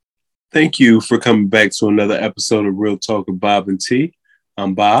Thank you for coming back to another episode of Real Talk with Bob and T.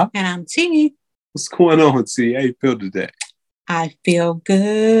 I'm Bob. And I'm T. What's going on, T? How you feel today? I feel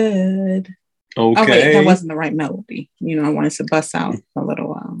good. Okay. Oh, wait, that wasn't the right melody. I wanted to bust out a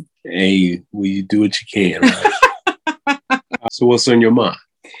little... Hey, well, you do what you can, right? So what's on your mind?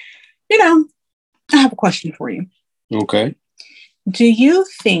 I have a question for you. Okay. Do you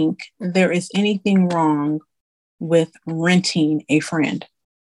think there is anything wrong with renting a friend?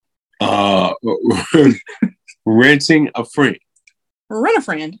 Renting a friend. Rent a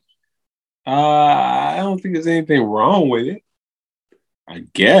friend. I don't think there's anything wrong with it. I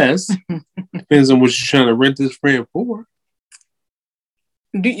guess. Depends on what you're trying to rent this friend for.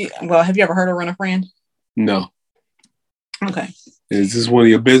 Have you ever heard of rent a friend? No. Okay. Is this one of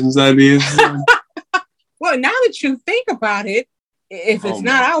your business ideas? Well, now that you think about it, if it's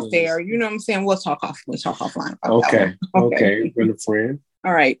not out there, you know what I'm saying? We'll talk offline about that one. Okay. Rent a friend.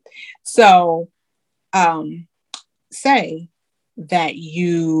 All right. So, say that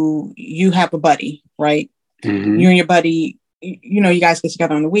you have a buddy, right? Mm-hmm. You and your buddy, you guys get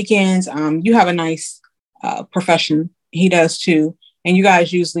together on the weekends. You have a nice profession. He does too. And you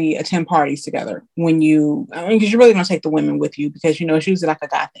guys usually attend parties together because you really don't take the women with you because, it's usually like a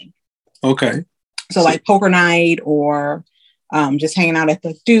guy thing. Okay. So like poker night or just hanging out at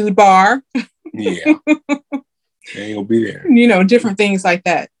the dude bar. Yeah. They ain't gonna be there. Different things like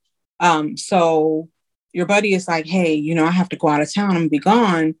that. So your buddy is like, hey, I have to go out of town and be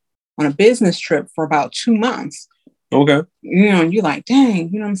gone on a business trip for about 2 months. Okay. And you're like, dang,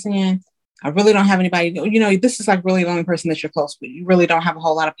 you know what I'm saying? I really don't have anybody. This is like really the only person that you're close with. You really don't have a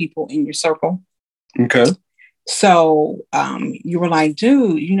whole lot of people in your circle. Okay. So you were like,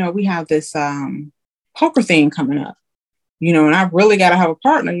 dude, we have this poker thing coming up, and I really got to have a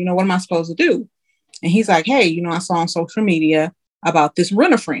partner. What am I supposed to do? And he's like, hey, I saw on social media about this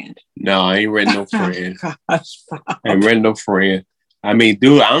rent a friend. No, I ain't renting no friend. Gosh, I ain't renting no friend. I mean,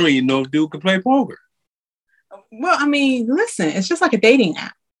 dude, I don't even know if dude can play poker. Well, I mean, listen, it's just like a dating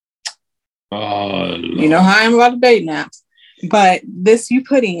app. Oh, you know how I am about the dating apps. But this you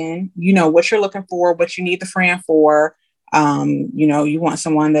put in, what you're looking for, what you need the friend for. You want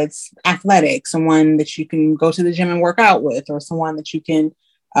someone that's athletic, someone that you can go to the gym and work out with, or someone that you can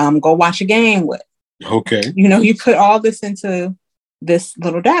go watch a game with. Okay. You put all this into this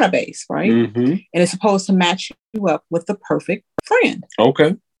little database, right? Mm-hmm. And it's supposed to match you up with the perfect friend.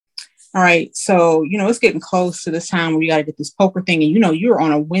 Okay. All right. So, it's getting close to this time where you got to get this poker thing and, you're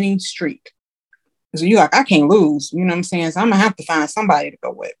on a winning streak. So you're like, I can't lose. You know what I'm saying? So I'm going to have to find somebody to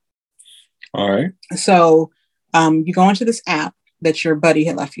go with. All right. So you go into this app that your buddy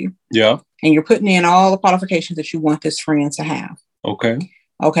had left you. Yeah. And you're putting in all the qualifications that you want this friend to have. Okay.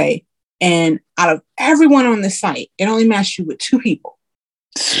 Okay. And out of everyone on this site, it only matched you with 2 people.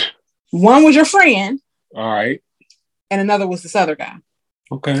 One was your friend. All right. And another was this other guy.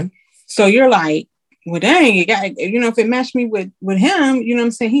 Okay. So you're like, well, dang, it got, if it matched me with him, you know what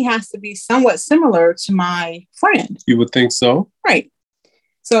I'm saying? He has to be somewhat similar to my friend. You would think so. Right.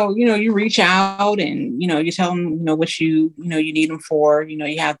 So, you reach out and, you tell them, what you need them for.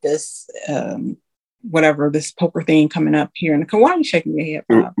 You have this, this poker thing coming up here. And why are you shaking your head,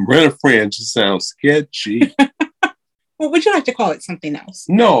 Bob? Rent a friend just sounds sketchy. Well, would you like to call it something else?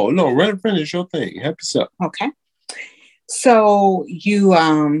 No, rent a friend is your thing. Help yourself. Okay. So you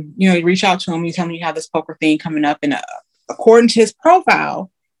reach out to him, you tell him you have this poker thing coming up, and according to his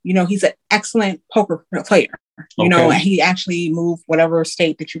profile, he's an excellent poker player. And he actually moved whatever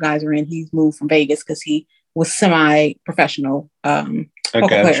state that you guys are in. He's moved from Vegas because he was semi-professional poker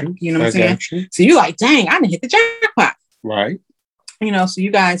player. You know what I'm saying? So you're like, dang, I didn't hit the jackpot. Right. So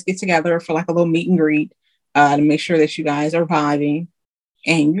you guys get together for like a little meet and greet to make sure that you guys are vibing,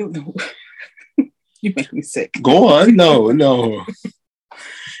 and you make me sick. Go on. No.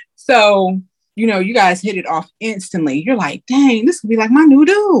 So, you guys hit it off instantly. You're like, dang, this could be like my new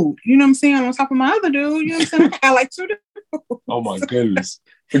dude. You know what I'm saying? On top of my other dude. You know what I'm saying? I like 2 dudes. Oh my goodness.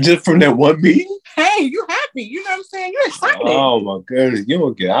 Just from that one meeting? Hey, you happy. You know what I'm saying? You're excited. Oh my goodness. You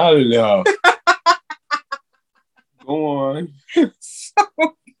don't get out of there. Go on. So,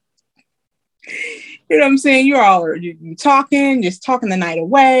 you know what I'm saying? You're talking, just talking the night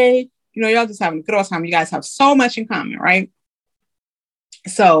away. Y'all just having a good old time. You guys have so much in common, right?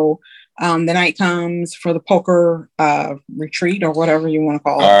 So the night comes for the poker retreat or whatever you want to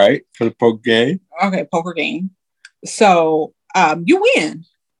call it. All right, for the poker game. Okay, poker game. So you win.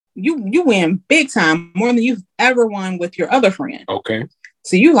 You win big time, more than you've ever won with your other friend. Okay.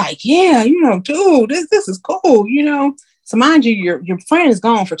 So you like, yeah, dude, this is cool, So mind you, your friend is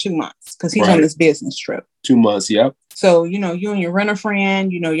gone for 2 months because he's on this business trip. 2 months, yep. So, you and your renter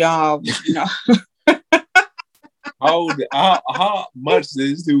friend, y'all, How much does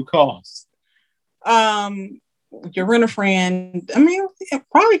this dude cost? Your renter friend, I mean, it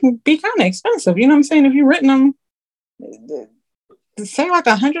probably can be kind of expensive. You know what I'm saying? If you're renting them, say like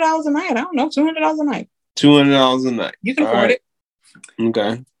 $100 a night. I don't know, $200 a night. $200 a night. You can afford it.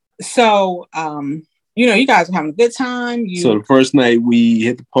 Okay. So, you guys are having a good time. So the first night we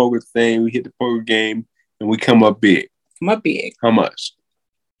hit the poker thing, we hit the poker game, and we come up big. How much?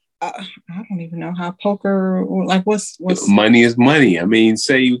 I don't even know how poker, like what's money is money. I mean,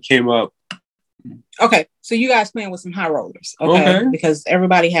 say you came up. Okay, so you guys playing with some high rollers, okay? Because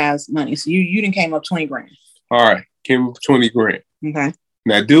everybody has money. So you didn't came up 20 grand. All right, came up 20 grand. Okay.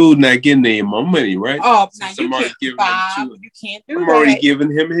 Now, dude, not getting any more money, right? Oh, now you can't, Bob, you can't do that. I'm already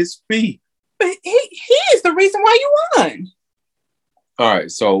giving him his fee. But he is the reason why you won. All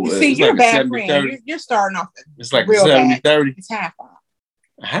right, so see, you're like a bad friend. You're starting off. It's like real 70-30. It's half off.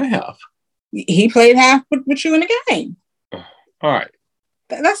 Half. He played half with you in the game. All right.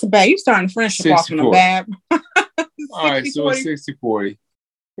 That's a bad. You starting the friendship off in a bad. 60, all right, so it's 60-40.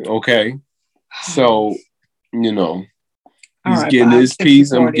 Okay. So, he's getting his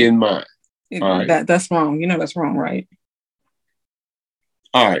piece, I'm getting mine. All right. That's wrong. That's wrong, right?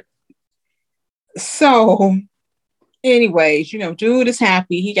 All right. So, anyways, dude is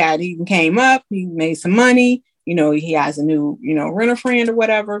happy. He came up, he made some money. He has a new, renter friend or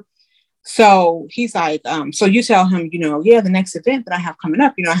whatever. So he's like, so you tell him, the next event that I have coming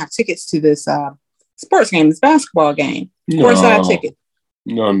up, I have tickets to this sports game, this basketball game. Courtside ticket.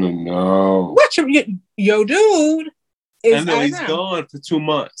 No. What your dude is I know he's gone for 2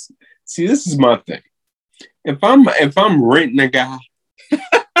 months. See, this is my thing. If I'm renting a guy.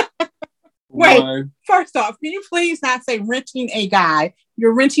 Wait, first off, can you please not say renting a guy?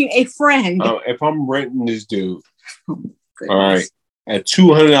 You're renting a friend. If I'm renting this dude, all right, at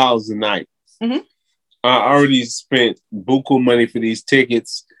 $200 a night, I already spent buku money for these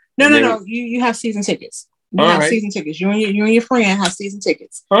tickets. No. You have season tickets. You have season tickets. You and your friend have season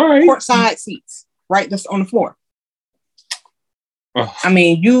tickets. All right. Courtside seats, right? That's on the floor. I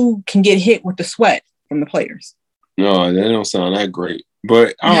mean, you can get hit with the sweat from the players. No, that don't sound that great.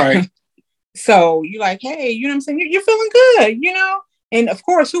 But all right. So you're like, hey, you know what I'm saying? You're feeling good, And of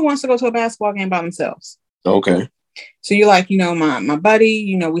course, who wants to go to a basketball game by themselves? Okay. So you're like, my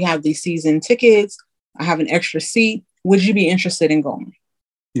buddy, we have these season tickets. I have an extra seat. Would you be interested in going?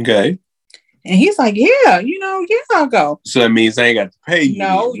 Okay. And he's like, yeah, I'll go. So that means I ain't got to pay you.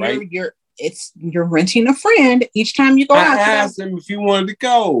 No, right? You're renting a friend each time you go out. I asked him if he wanted to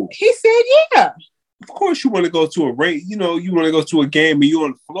go. He said, yeah. Of course, you want to go to a race. You want to go to a game and you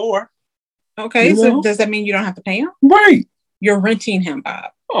on the floor. Okay, so does that mean you don't have to pay him? Right. You're renting him,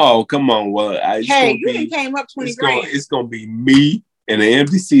 Bob. Oh, come on. Well, you came up 20 grand. It's going to be me and an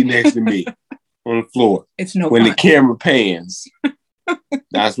empty seat next to me on the floor. It's no when fun. The camera pans.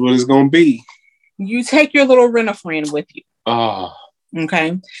 That's what it's going to be. You take your little renter friend with you. Oh.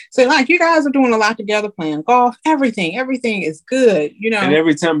 Okay. So like you guys are doing a lot together, playing golf, everything is good, And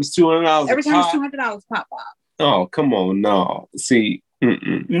every time it's $200. Every time it's $200 pop. Oh, come on. No. See.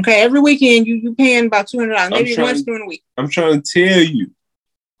 Mm-mm. Okay. Every weekend you paying about $200, maybe once during the week. I'm trying to tell you.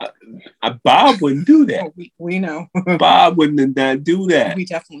 Bob wouldn't do that. Oh, we know. Bob wouldn't not do that. We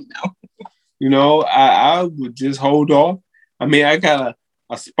definitely know. I would just hold off. I mean, I got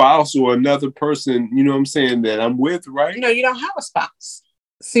a spouse or another person, what I'm saying, that I'm with, right? You don't have a spouse.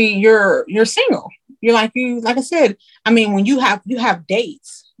 See, you're single. You're like I said, I mean, when you have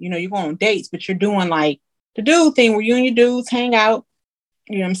dates, you go on dates, but you're doing like the dude thing where you and your dudes hang out.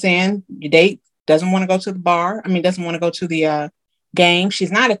 You know what I'm saying? Your date doesn't want to go to the bar. I mean, doesn't want to go to the game.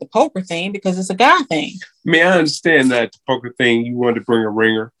 She's not at the poker thing because it's a guy thing. I mean, I understand that the poker thing, you wanted to bring a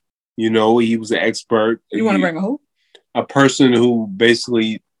ringer. He was an expert. You want to bring a who? A person who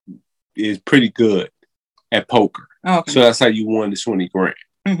basically is pretty good at poker. Okay. So that's how you won the 20 grand.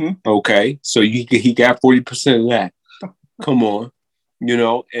 Mm-hmm. Okay. So he got 40% of that. Come on.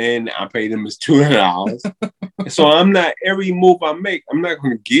 And I paid him his $200. So I'm not, every move I make, I'm not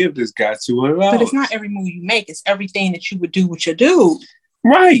going to give this guy $200. But it's not every move you make. It's everything that you would do with your dude.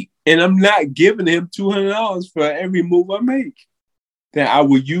 Right. And I'm not giving him $200 for every move I make that I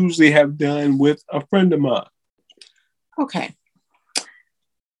would usually have done with a friend of mine. Okay.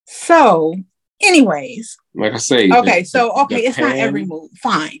 So, anyways. Like I say. Okay, it's not every move.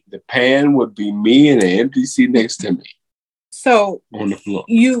 Fine. The pan would be me and an empty seat next to me. So on the floor.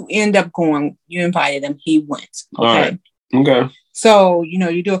 You end up going, you invited him, he went. Okay. All right. Okay. So,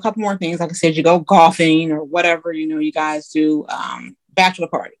 you do a couple more things. Like I said, you go golfing or whatever, you guys do bachelor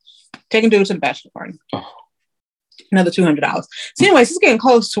party. Take a dude to the bachelor party. Oh. Another $200. So anyways, it's getting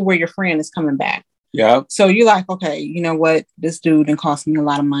close to where your friend is coming back. Yeah. So you're like, okay, you know what? This dude didn't cost me a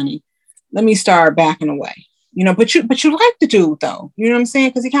lot of money. Let me start backing away. You know, but you like the dude though. You know what I'm saying?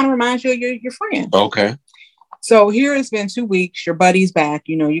 Because he kind of reminds you of your friend. Okay. So here it's been 2 weeks. Your buddy's back.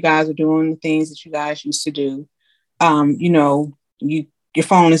 You know, you guys are doing the things that you guys used to do. You know, your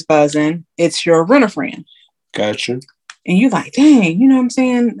phone is buzzing. It's your renter friend. Gotcha. And you're like, dang, you know what I'm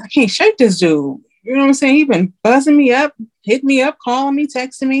saying? I can't shake this dude. You know what I'm saying? He's been buzzing me up, hitting me up, calling me,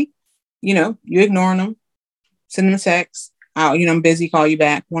 texting me. You know, you ignoring him, send him a text. You know, I'm busy, call you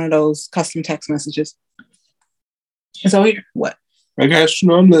back. One of those custom text messages. And so here, what? I got you.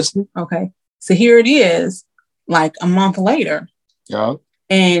 No, I'm listening. Okay. So here it is, like a month later. Yeah.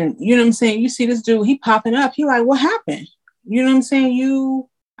 And you know what I'm saying? You see this dude, he popping up. He like, what happened? You know what I'm saying?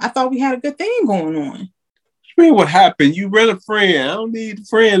 I thought we had a good thing going on. I mean, what happened? You rent a friend. I don't need a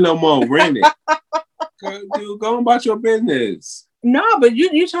friend no more. Rent it. Dude, go on about your business. No, but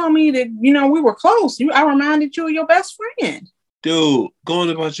you told me that, you know, we were close. I reminded you of your best friend. Dude, go on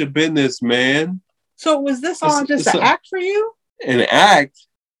about your business, man. So was this all just an act for you? An act?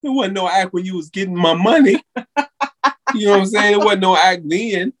 It wasn't no act when you was getting my money. You know what I'm saying? It wasn't no act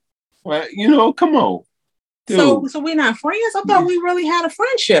then. Well, you know, come on. Dude. So we're not friends? I thought we really had a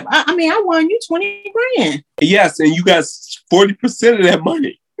friendship. I mean, I won you 20 grand. Yes, and you got 40% of that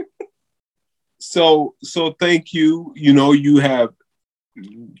money. So thank you. You know, you have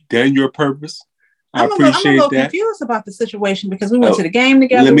done your purpose. I appreciate that. I'm a little confused about the situation because we went to the game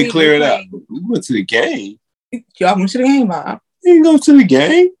together. Let me clear it up. We went to the game. Y'all went to the game, Bob. You didn't go to the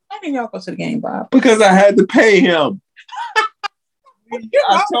game? Why didn't y'all go to the game, Bob? Because I had to pay him.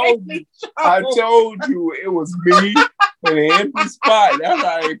 I told you it was me in an empty spot. That's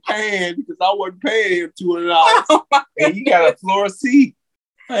why I ain't paying because I wasn't paying him $200. And he got a floor seat.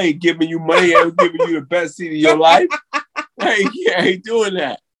 I ain't giving you money. I'm giving you the best seat of your life. I ain't doing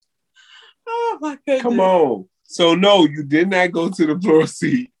that. Oh my goodness. Come on. So no, you did not go to the floor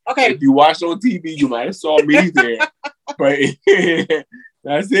seat. Okay. If you watched on TV, you might have saw me there. But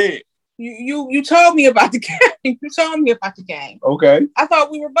that's it. You told me about the game. You told me about the game. Okay. I thought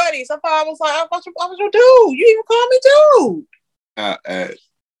we were buddies. I was your dude. You even called me dude.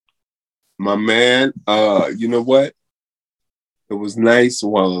 My man, you know what? It was nice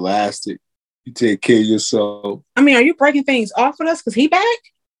while it lasted. You take care of yourself. I mean, are you breaking things off with us? Because he back?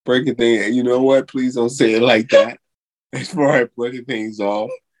 Breaking things, you know what? Please don't say it like that. As far as breaking things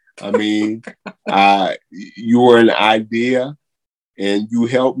off. I mean, you were an idea and you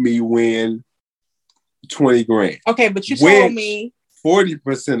helped me win 20 grand. Okay, but you told me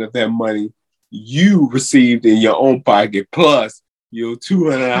 40% of that money you received in your own pocket plus your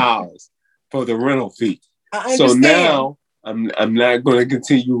 $200 for the rental fee. So now I'm not going to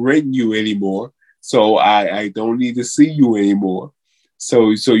continue renting you anymore. So I don't need to see you anymore. So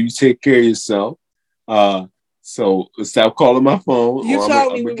you take care of yourself. So stop calling my phone. You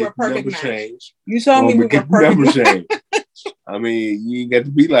told me we were a perfect match. Change. You told me we were perfect change. I mean, you ain't got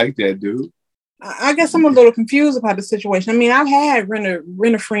to be like that, dude. I guess I'm a little confused about the situation. I mean, I've had rent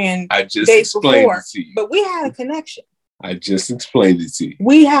a friend dates before, but we had a connection. I just explained it to you.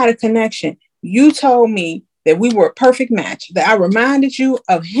 We had a connection. You told me that we were a perfect match, that I reminded you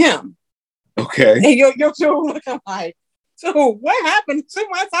of him. Okay. And you're looking like, so what happened 2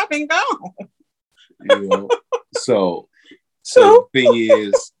 months I've been gone? You know, so the thing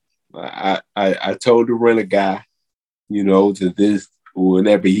is, I told the renter guy, you know, that this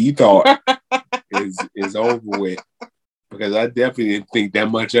whatever he thought is over with, because I definitely didn't think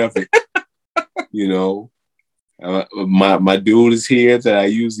that much of it. You know, my dude is here that I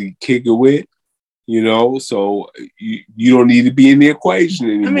usually kick it with. You know, so you don't need to be in the equation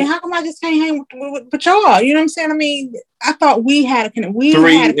anymore. I mean, how come I just can't hang with y'all? You know what I'm saying? I mean, I thought we had a connection.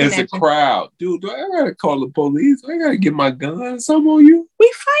 Three is a crowd. Dude, do I gotta call the police? I gotta get my gun or something on you?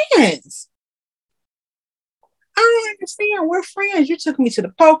 We friends. I don't understand. We're friends. You took me to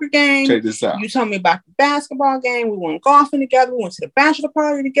the poker game. Check this out. You told me about the basketball game. We went golfing together. We went to the bachelor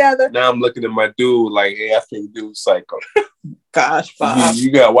party together. Now I'm looking at my dude like, hey, I think dude's psycho. Gosh, Bob. You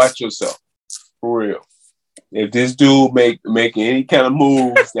gotta watch yourself. For real. If this dude making any kind of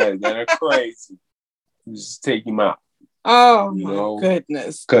moves that are crazy, just take him out. Oh, my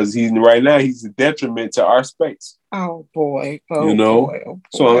goodness. Because right now he's a detriment to our space. Oh boy. Oh, you know? Boy. Oh, boy.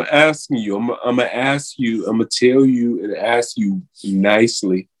 So I'm asking you, I'm gonna ask you, I'm gonna tell you and ask you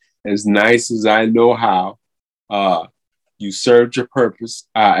nicely, as nice as I know how. You served your purpose.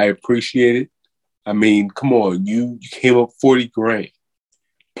 I appreciate it. I mean, come on, you came up 40 grand.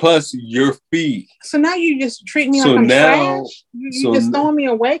 plus your fee. So now you just treat me So like I'm now- trash. You just throwing me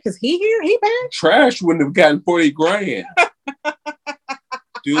away because he here, he bad. Trash wouldn't have gotten 40 grand.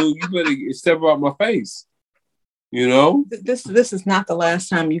 Dude, you better step out my face. You know? This is not the last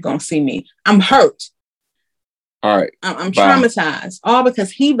time you're gonna see me. I'm hurt. All right. I'm Bye. traumatized. All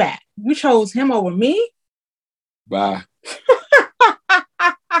because he back. You chose him over me. Bye.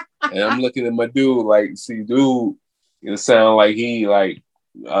 And I'm looking at my dude like, see, dude, it sound like he like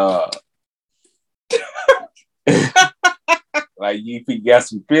like you got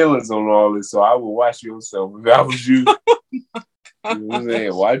some feelings on all this, so I would watch yourself if I was you. You know what I'm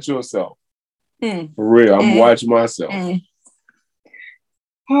saying? Watch yourself. For real, I'm watching myself.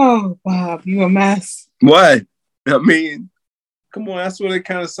 Oh, Bob, you a mess. What? I mean, come on, that's what it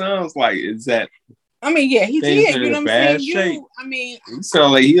kind of sounds like. Is that? I mean, yeah, he Things did. in You know a what I'm bad saying? shape. I mean, It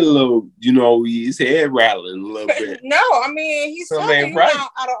sound like he a little, you know, his head rattling a little bit. no, I mean, he's Something telling ain't you right. now,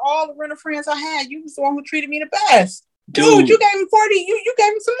 out of all the rental friends I had, you was the one who treated me the best. Dude. You gave him 40, you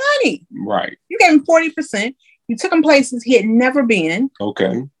gave him some money. Right. You gave him 40%. You took him places he had never been.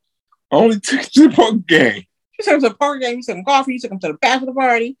 Okay. Only took to the poker game. You took him to the poker game, you took him golfing, you took him to the bachelor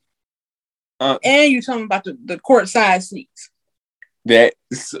party. And you told him about the courtside seats. That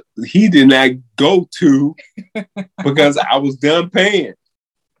he did not go to because I was done paying.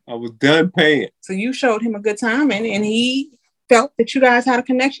 So you showed him a good time and he felt that you guys had a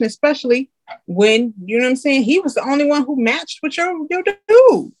connection, especially when, you know what I'm saying, he was the only one who matched with your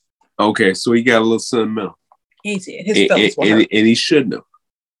dude. Okay, so he got a little sentimental. He did. His feelings were hurt. And he shouldn't have.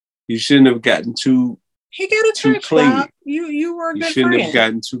 He shouldn't have gotten too He got a too touch, clingy. Bob. You were a He good shouldn't friend. have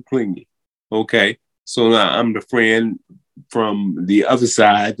gotten too clingy. Okay, so now I'm the friend from the other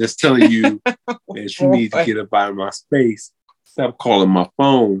side that's telling you that you need to get up out of my space. Stop calling my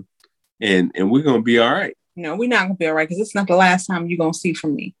phone, and we're gonna be all right. No, we're not gonna be all right because it's not the last time you're gonna see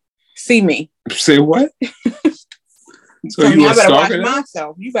me. Say what? So I you a better watch stalker now?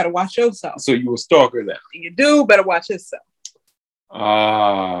 myself. You better watch yourself. So you a stalker now? And your dude better watch himself.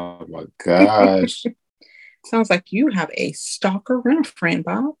 Oh my gosh! Sounds like you have a stalker rental friend,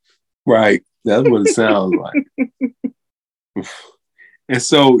 Bob. Right, that's what it sounds like. And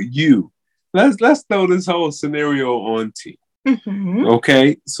so let's throw this whole scenario on T. Mm-hmm.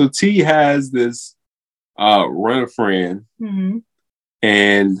 Okay, so T has this rental friend,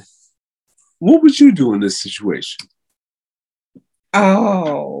 and what would you do in this situation?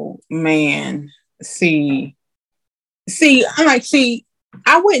 Oh man, see,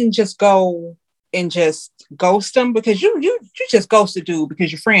 I wouldn't just go and just ghost them because you just ghosted dude because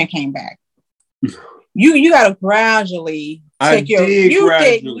your friend came back. You gotta gradually take I did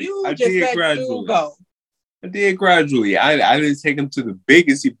gradually go. I did gradually. I didn't take him to the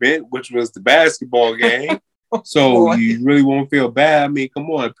biggest event, which was the basketball game. So you really won't feel bad. I mean,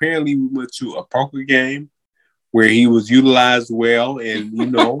 come on. Apparently, we went to a poker game where he was utilized well, and you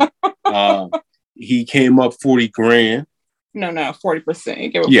know, he came up 40 grand. No,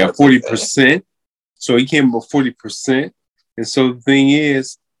 40%. Yeah, 40%. So he came up 40%. And so the thing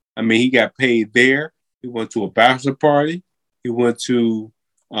is, I mean, he got paid there. He went to a bachelor party. He went to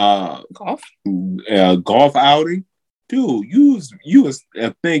golf outing. Dude, you was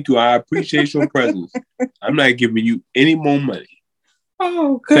thank you. I appreciate your presence. I'm not giving you any more money.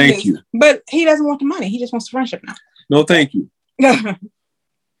 Oh, goodness. Thank you. But he doesn't want the money. He just wants the friendship now. No, thank you.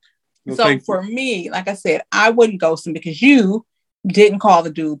 So for me, like I said, I wouldn't ghost him because you didn't call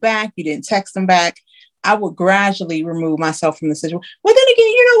the dude back. You didn't text him back. I would gradually remove myself from the situation. Well, then again,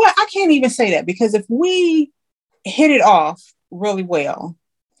 you know what? I can't even say that because if we hit it off really well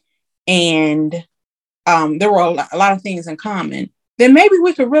and there were a lot of things in common, then maybe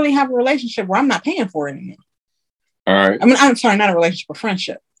we could really have a relationship where I'm not paying for it anymore. All right. I mean, I'm sorry, not a relationship, a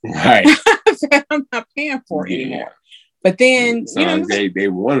friendship. Right. I'm not paying for it anymore. But then, you know, like they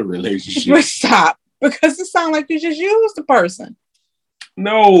want a relationship. But stop, because it sounds like you just used the person.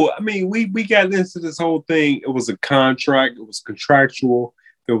 No, I mean, we got into this whole thing. It was a contract. It was contractual.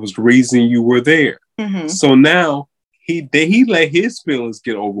 There was reason you were there. Mm-hmm. So now he let his feelings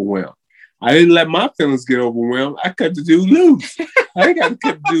get overwhelmed. I didn't let my feelings get overwhelmed. I cut the dude loose. I ain't got to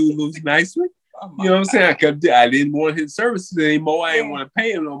cut the dude loose nicely. You know what I'm saying? I didn't want his services anymore. I didn't want to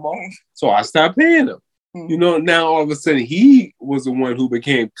pay him no more. So I stopped paying him. You know, now all of a sudden he was the one who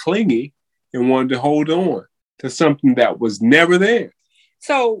became clingy and wanted to hold on to something that was never there.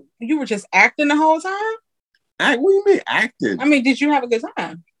 So you were just acting the whole time? What do you mean acting? I mean, did you have a good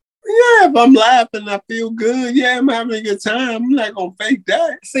time? Yeah, if I'm laughing, I feel good. Yeah, I'm having a good time. I'm not going to fake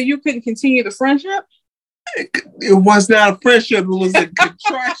that. So you couldn't continue the friendship? It was not a friendship. It was a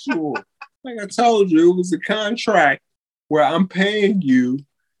contractual. Like I told you, it was a contract where I'm paying you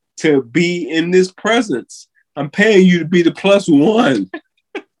to be in this presence. I'm paying you to be the plus one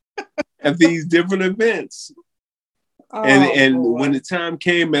at these different events. And when the time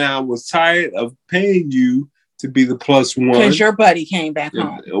came and I was tired of paying you to be the plus one. Because your buddy came back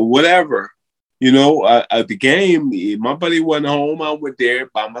home. Whatever. You know, at the game, my buddy wasn't home. I went there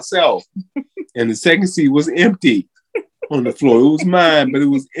by myself. And the second seat was empty on the floor. It was mine, but it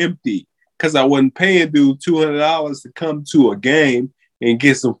was empty. Because I wasn't paying dude $200 to come to a game and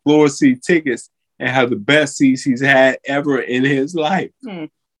get some floor seat tickets and have the best seats he's had ever in his life.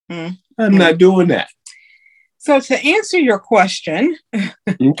 I'm not doing that. So to answer your question,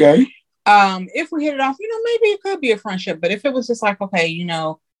 okay. If we hit it off, maybe it could be a friendship. But if it was just like, okay,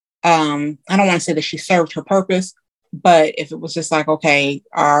 I don't want to say that she served her purpose, but if it was just like, okay,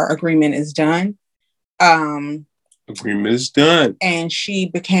 our agreement is done. Agreement is done. And she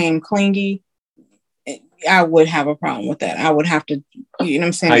became clingy, I would have a problem with that. I would have to, what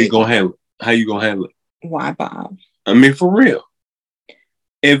I'm saying? How you gonna handle it? Why, Bob? I mean, for real.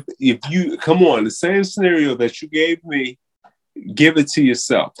 If you come on, the same scenario that you gave me, give it to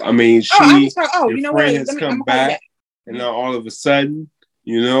yourself. I mean, your friend has come back, and now all of a sudden,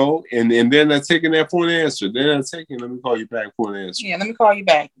 and they're not taking that for an answer. They're not taking. Let me call you back for an answer. Yeah, let me call you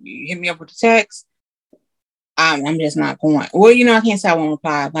back. You hit me up with the text. I'm just not going. Well, I can't say I won't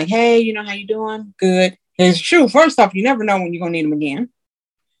reply. Like, hey, how you doing? Good. It's true. First off, you never know when you're gonna need them again.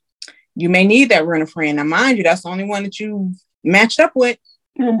 You may need that runner friend. Now, mind you, that's the only one that you matched up with.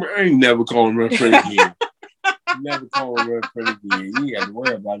 I ain't never calling runner friend again. Never calling runner friend again. You got to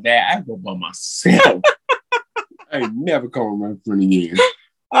worry about that. I go by myself. I ain't never calling runner friend again.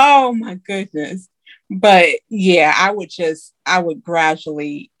 Oh my goodness. But yeah, I would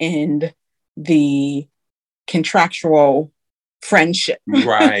gradually end the contractual friendship.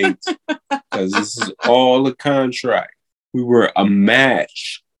 Right. Because this is all a contract. We were a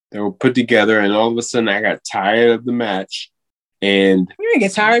match that were put together, and all of a sudden I got tired of the match. And you didn't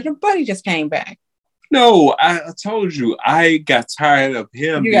get tired. Your buddy just came back. No, I told you I got tired of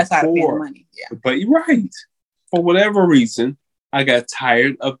him. You got tired of paying money. Yeah. But you're right. For whatever reason, I got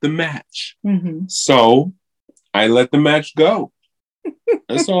tired of the match. Mm-hmm. So I let the match go.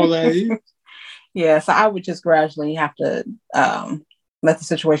 That's all that is. Yeah, so I would just gradually have to let the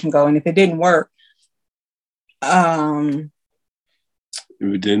situation go. And if it didn't work,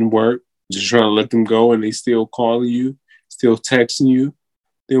 just trying to let them go and they still calling you, still texting you,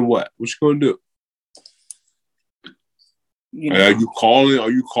 then what? What you gonna do? Are you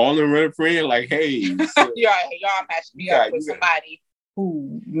calling running friend? Like, hey, y'all matched me up with somebody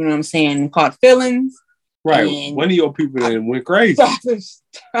who, I'm saying, caught feelings. Right. One of your people that went crazy.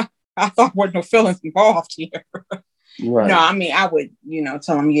 I thought there weren't no feelings involved here. Right. No, I mean, I would,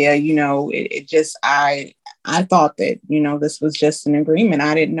 tell them, it just, I thought that, this was just an agreement.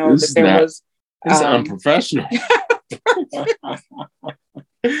 I didn't know that there was. It's unprofessional.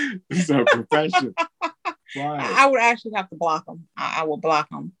 It's unprofessional. Right. I would actually have to block them. I will block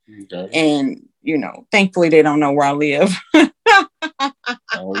them. Okay. And, thankfully they don't know where I live.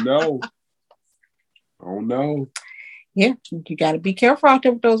 Oh, no. Yeah, you got to be careful out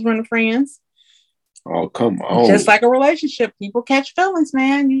there with those running friends. Oh, come on. Just like a relationship, people catch feelings,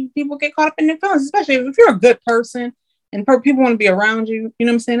 man. People get caught up in their feelings, especially if you're a good person and people want to be around you. You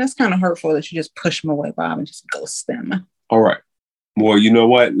know what I'm saying? That's kind of hurtful that you just push them away, Bob, and just ghost them. All right. Well, you know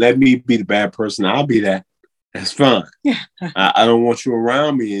what? Let me be the bad person. I'll be that. That's fine. Yeah. I don't want you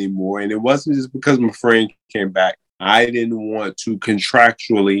around me anymore. And it wasn't just because my friend came back. I didn't want to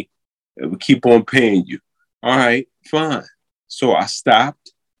contractually keep on paying you. All right, fine. So I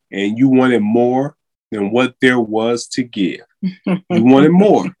stopped, and you wanted more than what there was to give. You wanted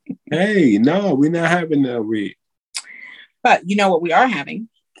more. Hey, no, we're not having that with. But you know what we are having?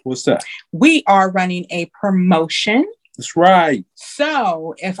 What's that? We are running a promotion. That's right.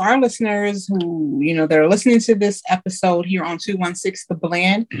 So if our listeners who, they're listening to this episode here on 216 The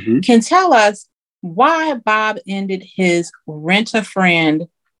Blend can tell us why Bob ended his Rent-A-Friend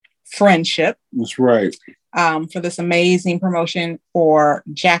friendship. That's right. For this amazing promotion for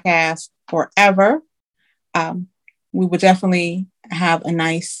Jackass Forever. We would definitely have a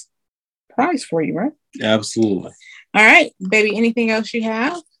nice prize for you, right? Absolutely. All right, baby, anything else you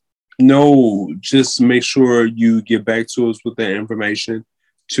have? No, just make sure you get back to us with that information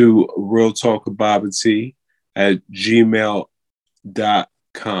to Real Talk with Bob and T at gmail.com.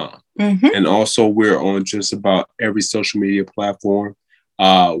 And also we're on just about every social media platform.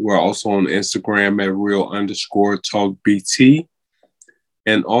 We're also on Instagram at real_talkbt.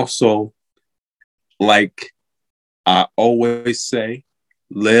 And also, like I always say,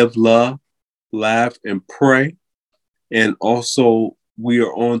 live, love, laugh, and pray. And also We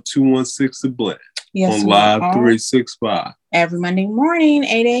are on 216 The Blend. Yes, on Live 365. Every Monday morning,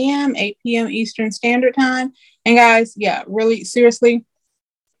 8 a.m., 8 p.m. Eastern Standard Time. And guys, yeah, really, seriously,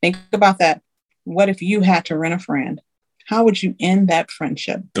 think about that. What if you had to rent a friend? How would you end that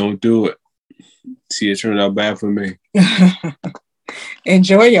friendship? Don't do it. See, it turned out bad for me.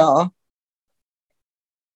 Enjoy, y'all.